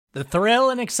The thrill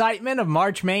and excitement of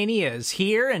March Mania is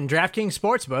here, and DraftKings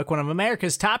Sportsbook, one of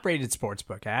America's top-rated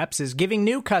sportsbook apps, is giving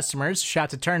new customers a shot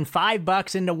to turn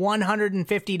 $5 into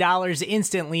 $150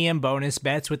 instantly in bonus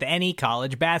bets with any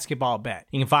college basketball bet.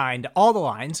 You can find all the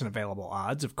lines and available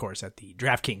odds, of course, at the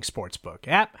DraftKings Sportsbook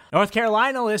app. North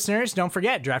Carolina listeners, don't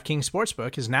forget, DraftKings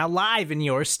Sportsbook is now live in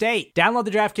your state. Download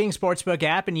the DraftKings Sportsbook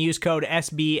app and use code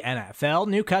SBNFL.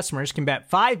 New customers can bet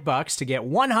 $5 to get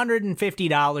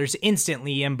 $150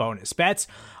 instantly in bonus bets,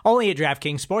 only at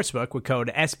DraftKings Sportsbook with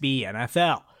code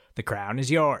SBNFL. The crown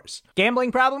is yours.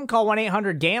 Gambling problem? Call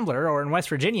 1-800-GAMBLER, or in West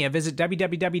Virginia, visit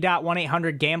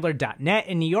www.1800gambler.net.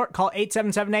 In New York, call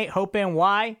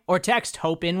 8778-HOPE-NY or text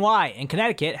HOPE-NY. In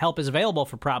Connecticut, help is available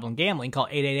for problem gambling. Call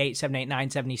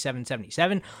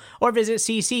 888-789-7777 or visit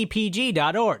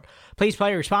ccpg.org. Please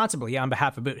play responsibly on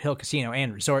behalf of Boot Hill Casino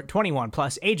and Resort. 21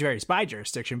 plus, age varies by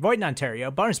jurisdiction. Void in Ontario.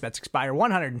 Bonus bets expire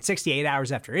 168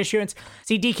 hours after issuance.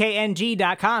 See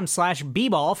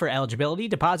dkng.com/bball for eligibility,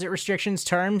 deposit restrictions,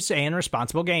 terms, and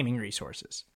responsible gaming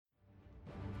resources.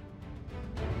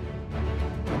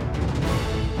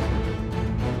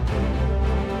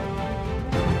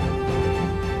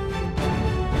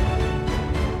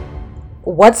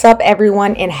 What's up,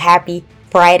 everyone, and happy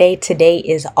Friday. Today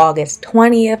is August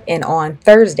 20th, and on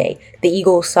Thursday, the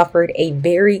Eagles suffered a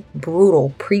very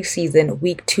brutal preseason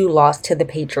Week 2 loss to the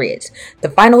Patriots. The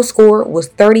final score was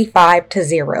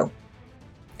 35-0.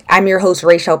 I'm your host,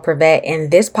 Rachel Prevet,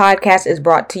 and this podcast is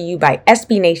brought to you by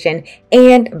SB Nation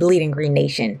and Bleeding Green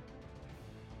Nation.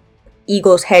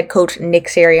 Eagles head coach Nick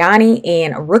Sirianni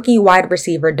and rookie wide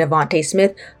receiver DeVonta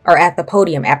Smith are at the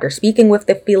podium after speaking with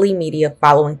the Philly media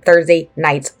following Thursday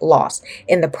night's loss,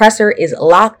 and the presser is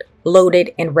locked,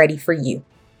 loaded, and ready for you.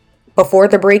 Before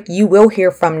the break, you will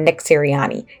hear from Nick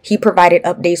Sirianni. He provided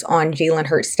updates on Jalen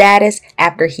Hurts' status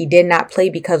after he did not play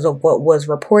because of what was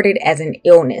reported as an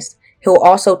illness. He'll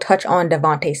also touch on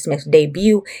DeVonta Smith's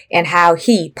debut and how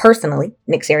he, personally,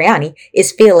 Nick Sirianni,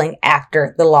 is feeling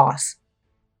after the loss.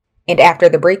 And after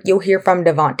the break, you'll hear from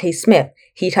DeVonta Smith.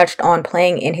 He touched on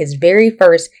playing in his very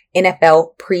first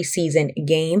NFL preseason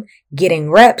game, getting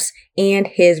reps, and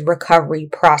his recovery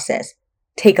process.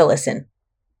 Take a listen.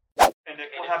 And Nick,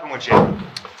 what happened with Jalen?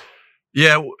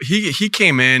 Yeah, he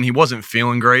came in. He wasn't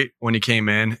feeling great when he came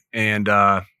in, and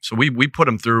so we put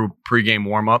him through pregame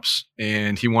warmups,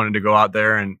 and he wanted to go out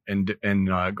there and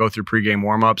go through pregame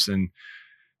warmups, and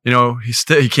you know he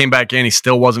came back in. He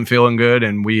still wasn't feeling good,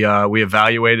 and we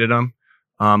evaluated him.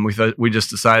 We just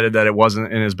decided that it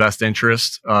wasn't in his best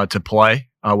interest to play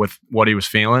with what he was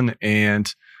feeling,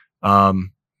 and yeah,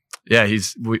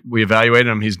 we evaluated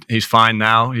him. He's fine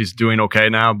now. He's doing okay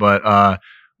now, but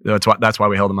that's why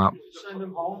we held him out. Send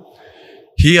him home?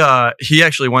 He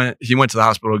actually went to the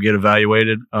hospital to get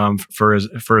evaluated for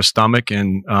his stomach,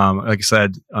 and like I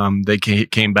said, they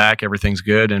came back. Everything's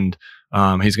good, and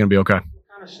he's going to be okay. What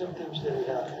kind of symptoms did he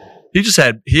have?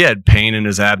 He had pain in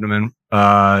his abdomen,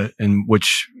 and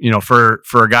which, you know, for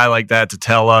a guy like that to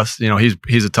tell us, you know,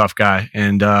 he's a tough guy,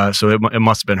 and so it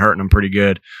must have been hurting him pretty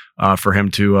good for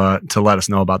him to let us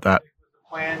know about that. The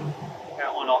plan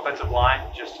on offensive line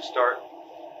just to start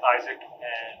Isaac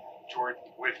and Jordan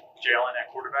with Jalen at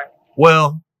quarterback?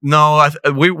 Well, no,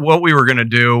 what we were going to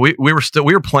do, we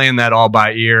were playing that all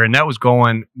by ear, and that was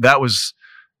kind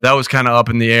of up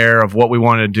in the air of what we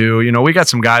wanted to do. You know, we got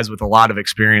some guys with a lot of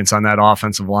experience on that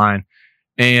offensive line,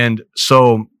 and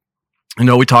so, you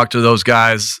know, we talked to those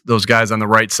guys on the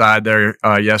right side there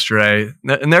yesterday,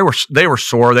 and they were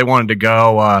sore. They wanted to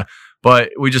go,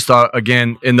 but we just thought,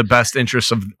 again, in the best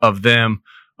interest of them.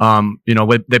 You know,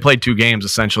 they played 2 games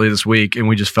essentially this week, and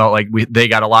we just felt like they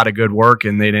got a lot of good work,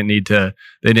 and they didn't need to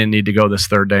go this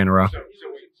 3rd day in a row. So he was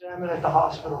examined at the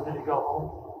hospital. Did he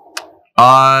go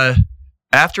home?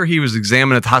 After he was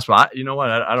examined at the hospital, you know what?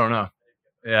 I don't know.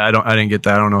 Yeah, I didn't get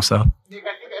that. I don't know, Sal. Nick,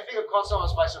 I think it caught some of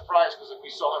us by surprise because if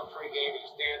we saw him pre-game, he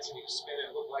was dancing, he was spinning,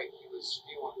 it looked like he was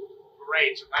feeling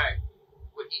great. So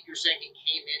what you're saying, he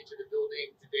came into the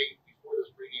building today before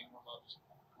those pre-game warm-ups,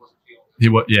 wasn't feeling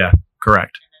good. Yeah,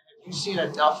 correct. Have you seen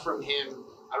enough from him?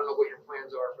 I don't know what your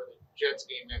plans are for the Jets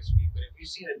game next week, but have you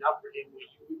seen enough from him where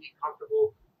you would be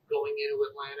comfortable going into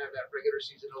Atlanta, that regular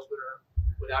season opener,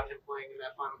 without him playing in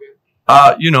that final game?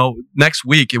 You know, next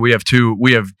week we have two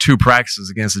practices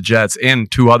against the Jets and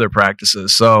 2 other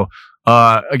practices. So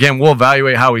again, we'll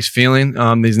evaluate how he's feeling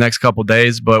these next couple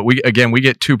days. But we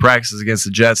get 2 practices against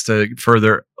the Jets to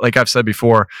further, like I've said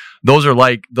before, those are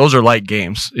like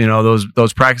games. You know,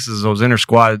 those practices, those inter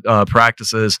squad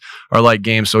practices are like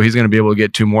games. So he's going to be able to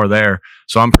get 2 more there.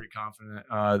 So I'm pretty confident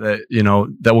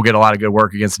that we'll get a lot of good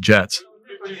work against the Jets.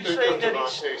 Did you say that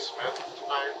DeVonta Smith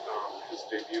tonight, his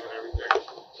debut and everything?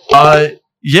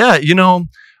 Yeah,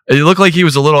 it looked like he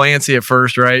was a little antsy at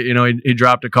first, right? He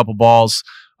dropped a couple balls,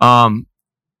 and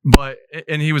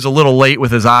he was a little late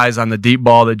with his eyes on the deep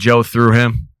ball that Joe threw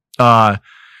him.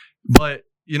 But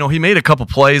he made a couple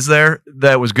plays there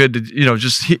that was good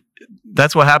to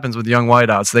that's what happens with young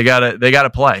wideouts. They gotta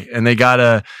play, and they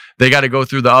gotta go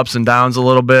through the ups and downs a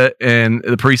little bit. And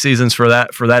the preseason's for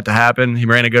that to happen. He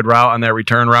ran a good route on that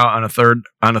return route on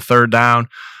a third down.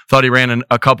 Thought he ran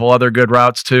a couple other good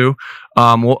routes too.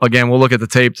 We'll look at the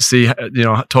tape to see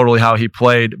totally how he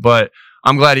played, but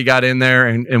I'm glad he got in there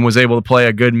and was able to play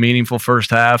a good, meaningful first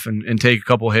half and take a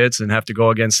couple hits and have to go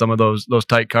against some of those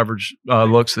tight coverage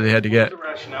looks that he had to get.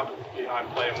 What's the rationale behind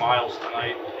playing Miles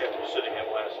tonight after sitting him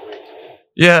last week?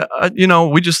 Yeah,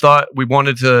 we just thought we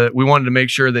wanted to make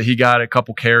sure that he got a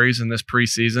couple carries in this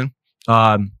preseason.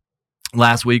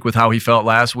 Last week with how he felt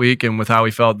last week and with how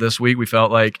he felt this week, we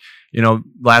felt like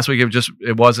last week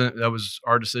that was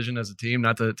our decision as a team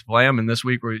not to play him, and this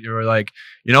week we were like,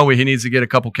 he needs to get a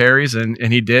couple carries, and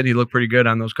he did. He looked pretty good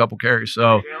on those couple carries.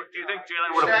 So, do you think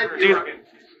Jalen would have? The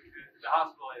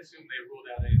hospital, I assume they ruled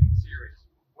out anything serious.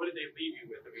 What did they leave you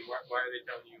with? I mean, why are they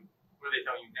telling you? What are they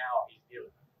telling you now he's dealing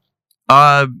with?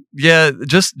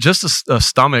 Just a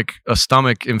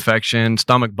stomach infection,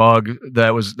 stomach bug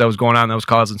that was going on that was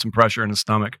causing some pressure in his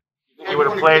stomach. He would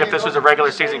have played if this was a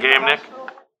regular season game, Nick.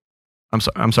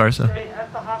 I'm sorry, sir.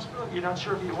 At the hospital, you're not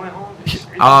sure if he went home.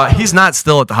 He's not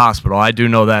still at the hospital. I do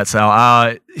know that, Sal.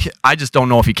 I just don't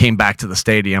know if he came back to the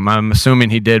stadium. I'm assuming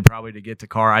he did, probably to get to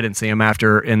car. I didn't see him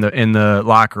after in the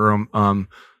locker room.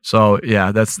 So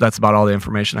yeah, that's about all the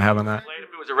information I have on that.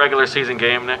 If it was a regular season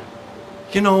game, Nick.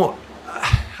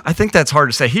 I think that's hard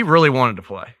to say. He really wanted to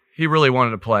play.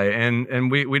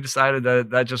 And we decided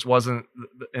that just wasn't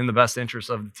in the best interest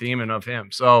of the team and of him.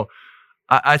 So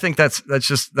I think that's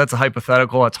a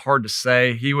hypothetical. It's hard to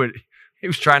say. He was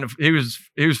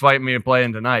fighting me and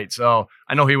playing tonight. So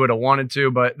I know he would have wanted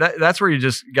to, but that's where you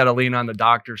just got to lean on the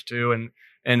doctors too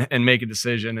and make a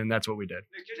decision. And that's what we did.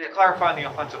 Nick, just to clarify on the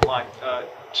offensive line.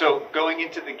 So going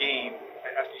into the game,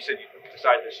 after you said you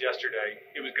decided this yesterday,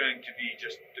 it was going to be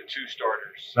just the two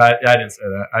starters. I didn't say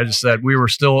that. I just said we were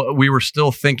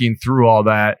still thinking through all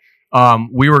that.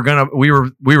 We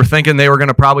were thinking they were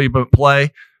gonna probably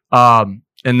play. And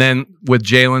then with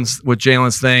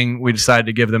Jalen's thing, we decided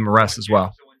to give them a rest as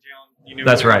well. So when Jalen, you knew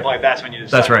that's right. Play, that's when you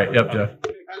decided. That's right. Yep, Jeff.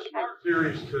 As our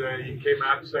series today, you came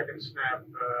out second snap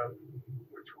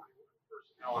with 21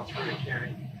 personnel on 3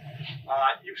 Kenny.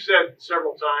 You've said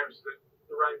several times that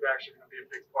the running backs are going to be a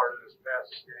big part of this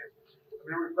passing game. I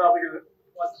mean, we're probably going to,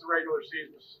 once the regular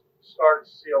season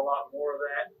starts, see a lot more of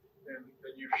that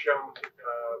than you've shown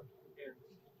in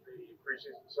the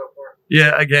preseason so far.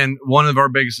 Yeah, again, one of our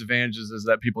biggest advantages is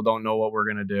that people don't know what we're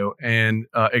going to do and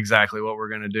exactly what we're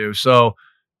going to do. So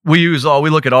we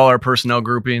look at all our personnel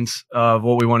groupings of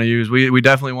what we want to use. We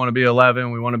definitely want to be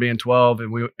 11. We want to be in 12,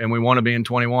 and we want to be in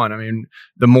 21. I mean,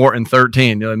 the more in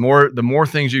 13. The more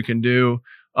things you can do,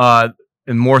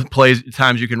 and more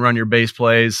times you can run your base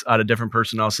plays out of different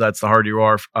personnel sets, the harder you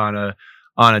are on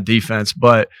a defense.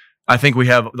 But I think we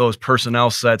have those personnel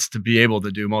sets to be able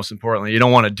to do. Most importantly, you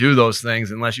don't want to do those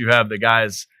things unless you have the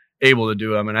guys able to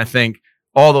do them. And I think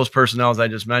all those personnels I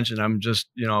just mentioned,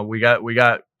 we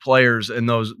got players in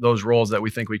those roles that we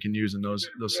think we can use in those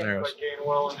scenarios.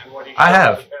 I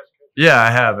have. Yeah,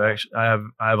 I have actually. I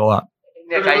have a lot.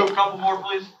 Nick, a couple more,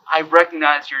 please. I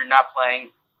recognize you're not playing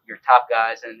your top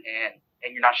guys and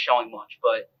you're not showing much,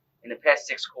 but in the past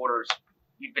 6 quarters,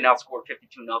 you've been outscored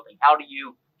 52-0. How do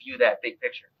you view that big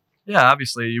picture? Yeah,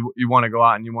 obviously you want to go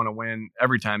out and you want to win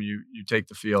every time you take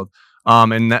the field.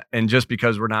 And just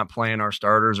because we're not playing our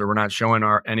starters or we're not showing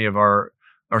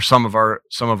some of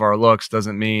our looks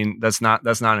doesn't mean that's not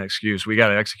an excuse. We got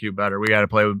to execute better. We got to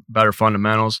play with better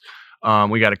fundamentals.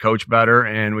 We got to coach better,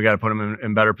 and we got to put them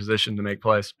in better position to make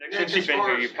plays. Since you've been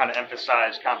here, you've kind of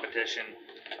emphasized competition,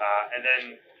 and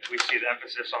then we see the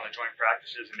emphasis on the joint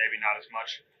practices and maybe not as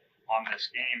much on this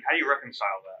game. How do you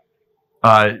reconcile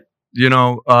that?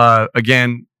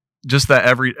 Again, just that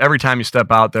every time you step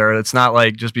out there, it's not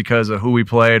like just because of who we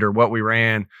played or what we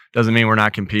ran doesn't mean we're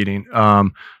not competing.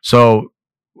 So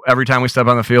every time we step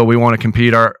on the field, we want to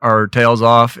compete our tails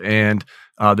off, and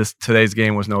today's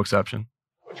game was no exception.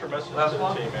 What's your message to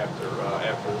the team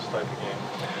after this type of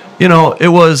game?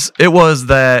 It was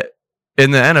that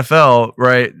in the NFL,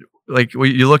 right? Like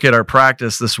you look at our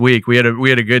practice this week, we had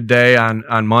a good day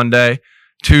on Monday.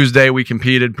 Tuesday we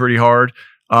competed pretty hard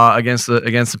against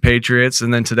the Patriots,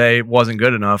 and then today wasn't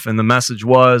good enough. And the message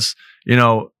was,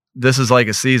 this is like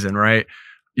a season, right?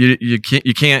 You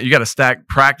got to stack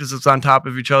practices on top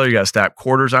of each other. You got to stack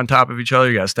quarters on top of each other.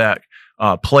 You got to stack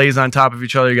plays on top of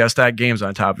each other. You got to stack games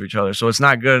on top of each other. So it's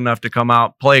not good enough to come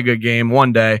out, play a good game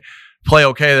one day, play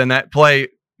okay, then that play,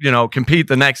 compete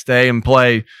the next day and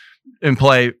play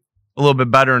a little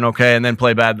bit better and okay, and then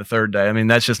play bad the third day. I mean,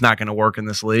 that's just not going to work in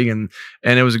this league. And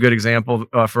it was a good example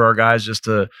for our guys just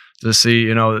to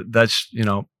see,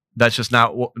 that's just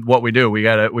not what we do. We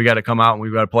gotta come out and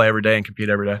we've got to play every day and compete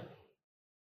every day.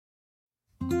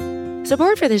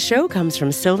 Support for this show comes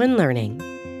from Sylvan Learning.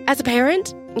 As a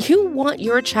parent, you want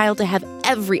your child to have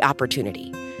every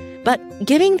opportunity, but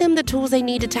giving them the tools they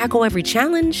need to tackle every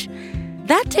challenge,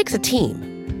 that takes a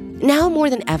team. Now more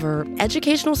than ever,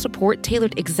 educational support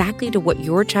tailored exactly to what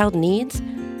your child needs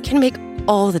can make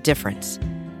all the difference.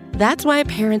 That's why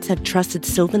parents have trusted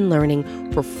Sylvan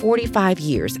Learning for 45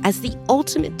 years as the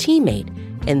ultimate teammate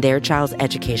in their child's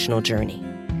educational journey,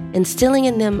 instilling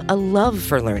in them a love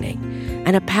for learning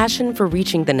and a passion for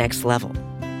reaching the next level.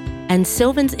 And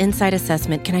Sylvan's Insight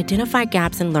Assessment can identify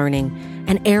gaps in learning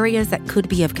and areas that could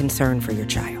be of concern for your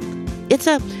child. It's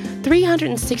a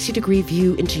 360-degree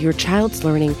view into your child's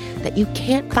learning that you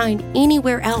can't find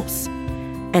anywhere else,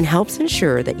 and helps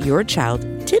ensure that your child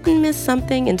didn't miss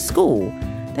something in school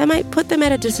that might put them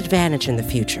at a disadvantage in the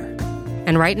future.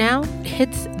 And right now,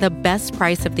 it's the best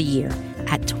price of the year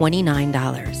at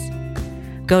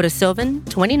 $29. Go to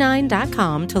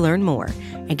sylvan29.com to learn more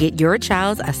and get your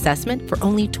child's assessment for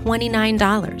only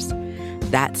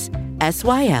 $29. That's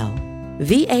SYLVAN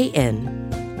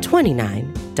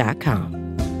 29.com.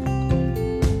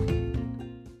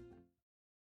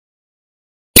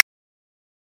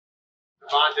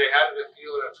 DeVonta, how did it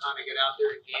feel to kind of get out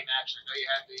there in game action? I know you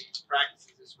had the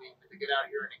practices this week, but to get out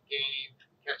here in a game,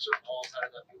 catch some balls, how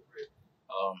did that feel for you?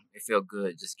 It felt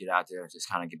good just get out there, just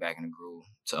kind of get back in the groove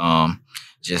to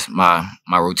just my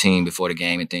routine before the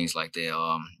game and things like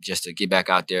that. Just to get back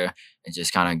out there and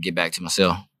just kind of get back to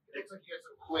myself. It looks like you had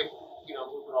some quick,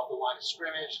 movement off the line of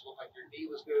scrimmage. It looked like your knee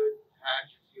was good. How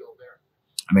did you feel there?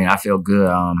 I mean, I feel good.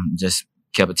 Just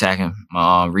kept attacking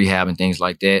my rehab and things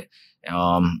like that.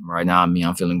 Right now,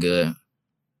 I'm feeling good.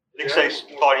 Nick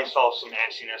thought he saw some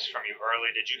antsiness from you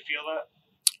early. Did you feel that?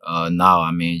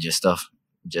 No, just stuff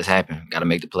just happened. Got to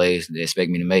make the plays they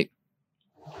expect me to make.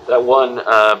 That one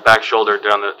back shoulder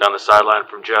down the sideline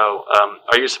from Joe.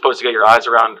 Are you supposed to get your eyes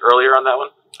around earlier on that one?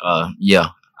 Yeah.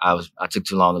 I took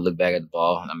too long to look back at the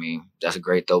ball. That's a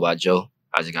great throw by Joe.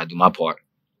 I just got to do my part.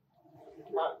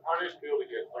 How did it feel to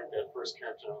get that first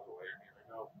catch out of the way? I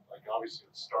know, obviously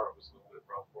the start was a little bit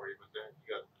rough for you, but then you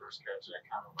got the first catch that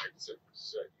kind of set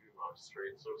you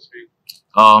straight, so to speak.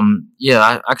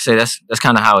 Yeah, I could say that's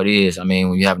kind of how it is.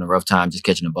 When you're having a rough time just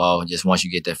catching the ball, just once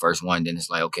you get that first one, then it's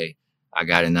like, okay, I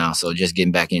got it now. So just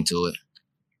getting back into it.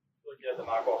 You had to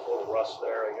knock off a little rust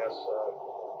there, I guess,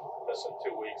 missing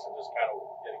 2 weeks and just kind of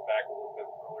getting back a little bit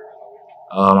earlier in the week.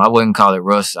 I wouldn't call it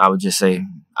rust. I would just say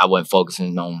I wasn't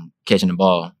focusing on catching the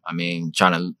ball.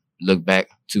 Trying to look back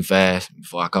too fast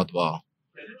before I caught the ball.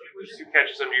 With 2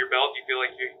 catches under your belt, do you feel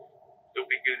like you'll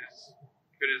be good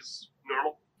as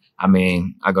normal? I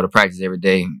go to practice every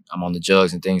day. I'm on the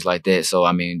jugs and things like that. So,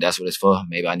 that's what it's for.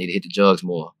 Maybe I need to hit the jugs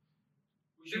more.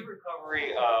 Was your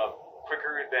recovery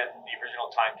quicker than the original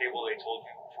timetable they told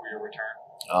you before your return?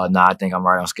 No, I think I'm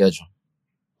right on schedule.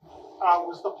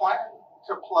 Was the plan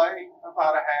to play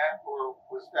about a half, or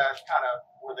was that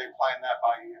were they playing that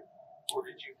by you? Or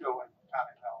did you go and kind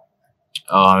of know?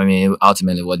 It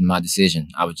ultimately wasn't my decision.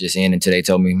 I was just in until they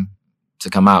told me to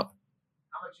come out.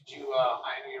 How much did you,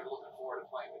 I know you're looking forward to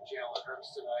playing with Jalen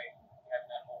Hurts tonight, having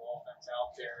that whole offense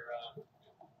out there.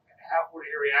 What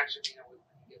are your reactions, when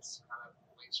he gets kind of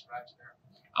late stretch there?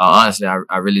 Honestly,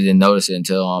 I really didn't notice it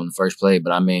until the first play.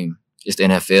 But, it's the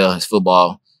NFL. It's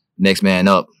football. Next man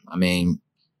up.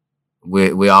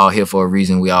 We're all here for a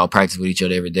reason. We all practice with each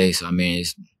other every day. So,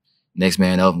 it's next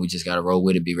man up. We just got to roll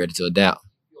with it, be ready to adapt.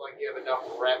 Feel like you have enough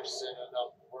reps and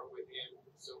enough work with him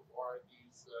so far in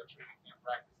these training camp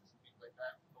practices and things like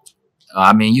that?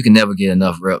 You can never get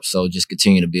enough reps, so just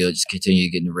continue to build, just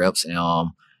continue getting the reps,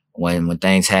 and when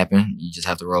things happen, you just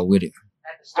have to roll with it.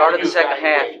 At the start of the second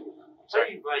half. How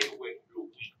do you evaluate your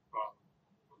week from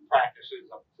practices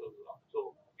up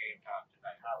until game time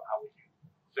tonight? How would you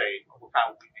say what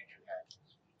kind of week did you have?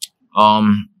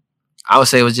 I would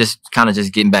say it was just kind of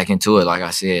just getting back into it. Like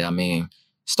I said,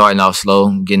 starting off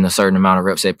slow, getting a certain amount of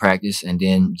reps at practice, and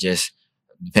then just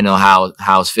depending on how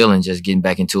I was feeling, just getting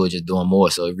back into it, just doing more.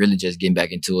 So really just getting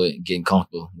back into it, getting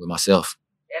comfortable with myself.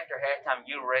 After halftime,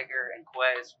 you, Rager, and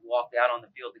Quez walked out on the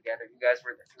field together. You guys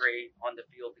were the 3 on the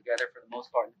field together for the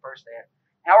most part in the first half.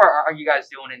 How are you guys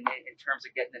doing in terms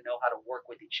of getting to know how to work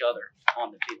with each other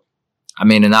on the field?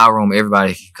 In our room,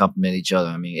 everybody can compliment each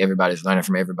other. Everybody's learning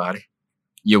from everybody.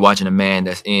 you're watching a man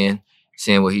that's in,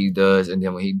 seeing what he does, and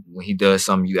then when he does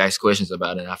something, you ask questions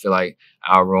about it. And I feel like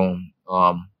our room,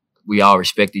 we all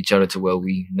respect each other to where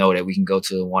we know that we can go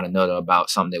to one another about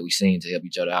something that we've seen to help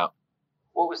each other out.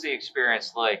 What was the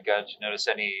experience like? Did you notice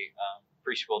any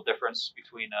appreciable difference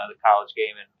between the college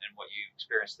game and what you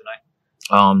experienced tonight?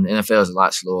 The NFL is a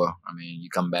lot slower. I mean, you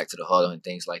come back to the huddle and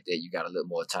things like that, you got a little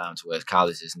more time, to whereas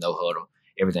college is no huddle.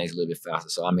 Everything's a little bit faster.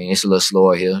 So, I mean, it's a little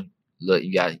slower here. Look,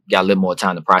 you got a little more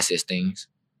time to process things.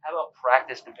 How about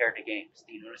practice compared to games?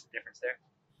 Do you notice the difference there?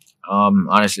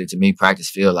 Honestly, to me, practice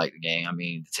feels like the game. I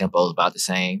mean, the tempo is about the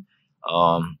same.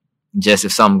 Just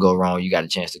if something go wrong, you got a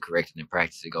chance to correct it in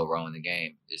practice. To go wrong in the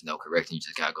game, there's no correcting. You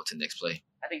just got to go to the next play.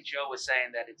 I think Joe was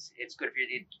saying that it's good for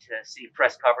you to see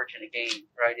press coverage in a game,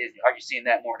 right? Are you seeing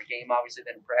that more in a game, obviously,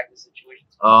 than in practice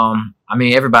situations? I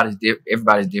mean, everybody's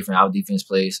different. Our defense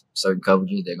plays certain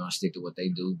coverages. They're going to stick to what they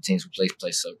do. Teams who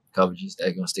play certain coverages.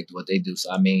 They're going to stick to what they do.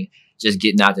 So, I mean, just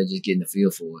getting out there, just getting the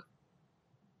feel for it.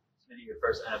 Maybe your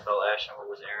first NFL action, what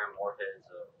was Aaron Moorhead's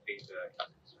feedback,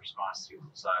 his response to you from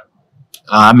the side?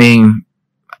 I mean,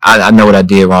 I know what I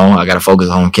did wrong. I got to focus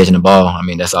on catching the ball. I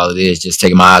mean, that's all it is. Just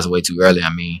taking my eyes away too early.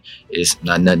 I mean, it's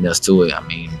not nothing else to it. I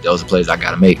mean, those are plays I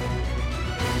got to make.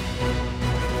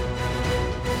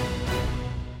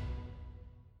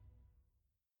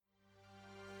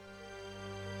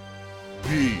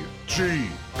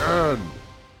 PGN